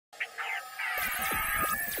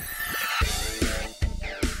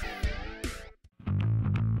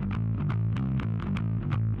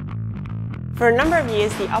For a number of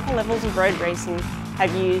years, the upper levels of road racing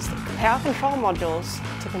have used power control modules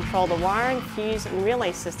to control the wiring, fuse and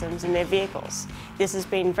relay systems in their vehicles. This has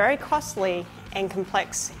been very costly and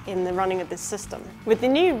complex in the running of this system. With the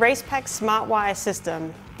new RacePack SmartWire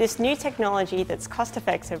system, this new technology that's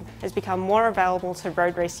cost-effective has become more available to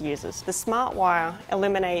road race users. The SmartWire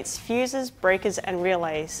eliminates fuses, breakers and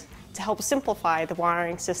relays to help simplify the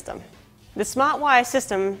wiring system. The SmartWire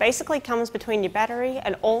system basically comes between your battery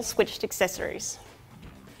and all switched accessories.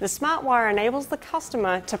 The SmartWire enables the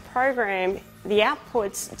customer to program the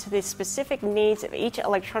outputs to the specific needs of each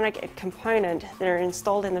electronic component that are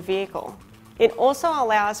installed in the vehicle. It also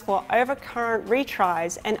allows for overcurrent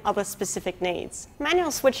retries and other specific needs.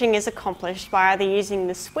 Manual switching is accomplished by either using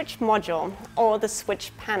the switch module or the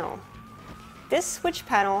switch panel. This switch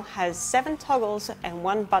panel has 7 toggles and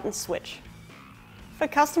 1 button switch. For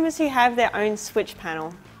customers who have their own switch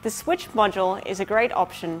panel, the switch module is a great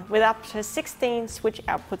option with up to 16 switch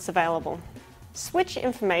outputs available. Switch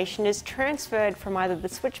information is transferred from either the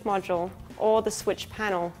switch module or the switch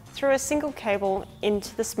panel through a single cable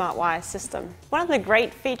into the SmartWire system. One of the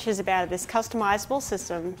great features about this customizable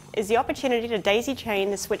system is the opportunity to daisy chain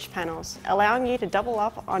the switch panels, allowing you to double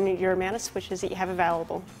up on your amount of switches that you have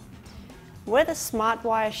available. Where the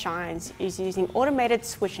SmartWire shines is using automated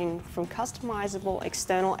switching from customizable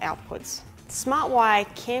external outputs. SmartWire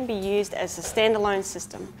can be used as a standalone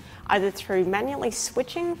system, either through manually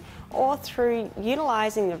switching or through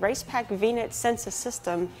utilizing the RacePack VNet sensor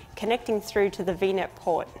system connecting through to the VNet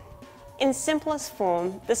port. In simplest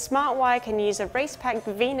form, the SmartWire can use a RacePack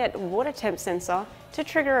VNet water temp sensor to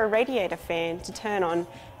trigger a radiator fan to turn on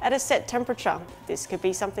at a set temperature. This could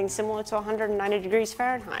be something similar to 190 degrees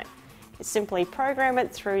Fahrenheit. Simply program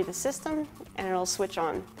it through the system and it'll switch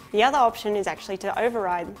on. The other option is actually to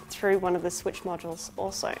override through one of the switch modules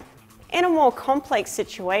also. In a more complex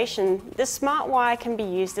situation, the SmartWire can be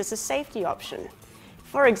used as a safety option.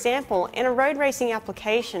 For example, in a road racing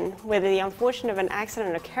application where the unfortunate of an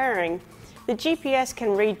accident occurring, the GPS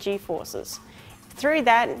can read G-forces. Through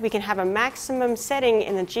that, we can have a maximum setting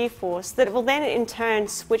in the G-force that will then in turn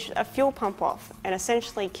switch a fuel pump off and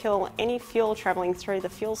essentially kill any fuel traveling through the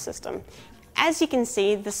fuel system. As you can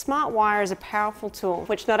see, the SmartWire is a powerful tool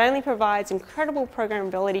which not only provides incredible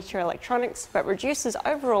programmability to your electronics, but reduces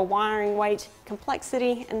overall wiring weight,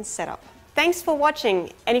 complexity and setup. Thanks for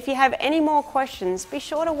watching, and if you have any more questions, be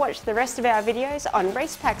sure to watch the rest of our videos on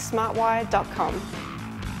racepacksmartwire.com.